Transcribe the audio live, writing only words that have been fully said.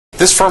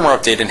This firmware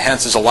update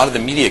enhances a lot of the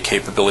media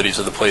capabilities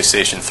of the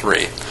PlayStation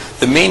 3.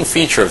 The main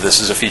feature of this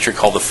is a feature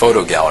called the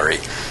photo gallery.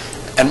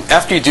 And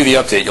after you do the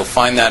update, you'll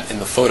find that in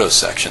the Photos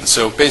section.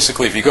 So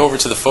basically, if you go over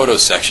to the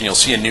Photos section, you'll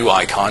see a new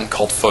icon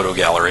called Photo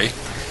Gallery.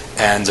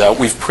 And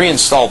we've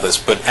pre-installed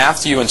this, but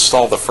after you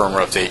install the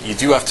firmware update, you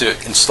do have to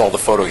install the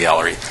Photo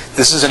Gallery.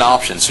 This is an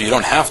option, so you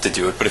don't have to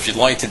do it, but if you'd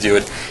like to do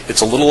it,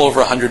 it's a little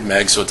over 100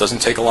 megs, so it doesn't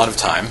take a lot of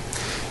time.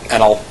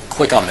 And I'll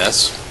click on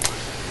this.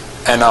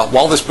 And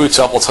while this boots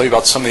up, I'll tell you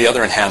about some of the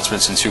other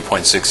enhancements in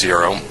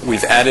 2.60.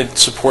 We've added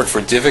support for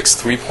DivX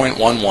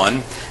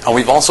 3.11, and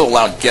we've also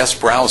allowed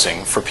guest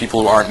browsing for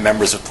people who aren't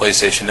members of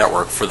PlayStation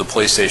Network for the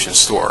PlayStation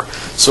Store.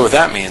 So what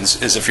that means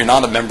is if you're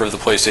not a member of the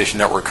PlayStation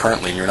Network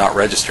currently and you're not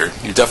registered,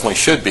 you definitely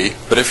should be,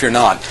 but if you're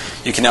not,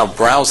 you can now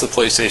browse the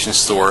PlayStation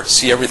Store,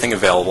 see everything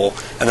available,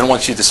 and then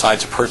once you decide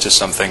to purchase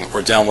something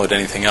or download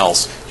anything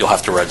else, you'll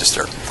have to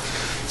register.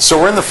 So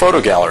we're in the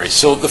photo gallery.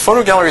 So the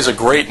photo gallery is a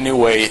great new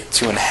way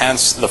to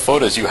enhance the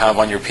photos you have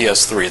on your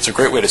PS3. It's a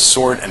great way to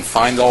sort and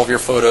find all of your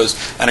photos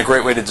and a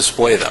great way to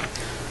display them.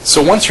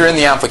 So once you're in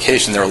the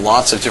application, there are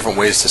lots of different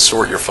ways to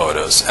sort your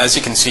photos. As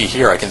you can see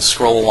here, I can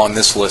scroll along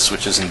this list,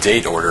 which is in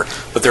date order,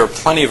 but there are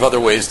plenty of other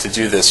ways to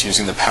do this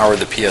using the power of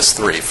the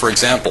PS3. For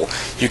example,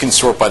 you can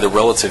sort by the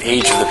relative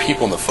age of the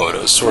people in the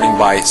photos, sorting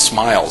by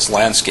smiles,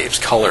 landscapes,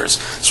 colors,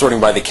 sorting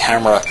by the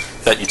camera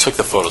that you took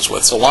the photos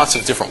with. So lots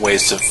of different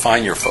ways to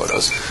find your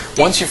photos.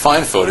 Once you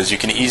find photos, you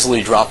can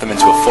easily drop them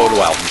into a photo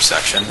album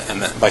section, and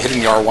then by hitting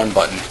the R1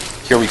 button,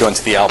 here we go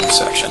into the album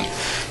section.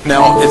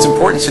 Now, it's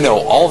important to know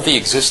all of the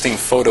existing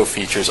photo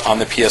features on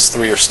the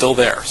PS3 are still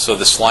there. So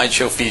the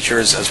slideshow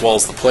features as well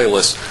as the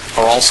playlists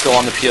are all still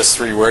on the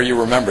PS3 where you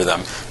remember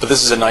them. But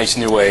this is a nice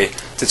new way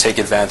to take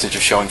advantage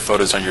of showing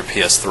photos on your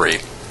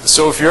PS3.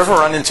 So if you ever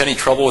run into any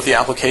trouble with the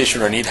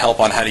application or need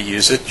help on how to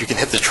use it, you can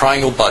hit the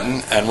triangle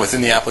button, and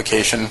within the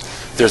application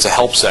there's a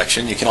help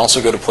section. You can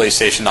also go to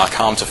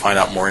PlayStation.com to find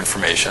out more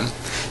information.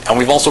 And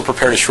we've also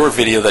prepared a short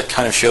video that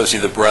kind of shows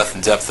you the breadth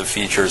and depth of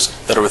features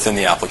that are within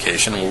the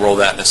application. We'll roll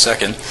that in a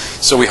second.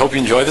 So we hope you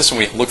enjoy this, and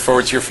we look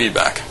forward to your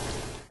feedback.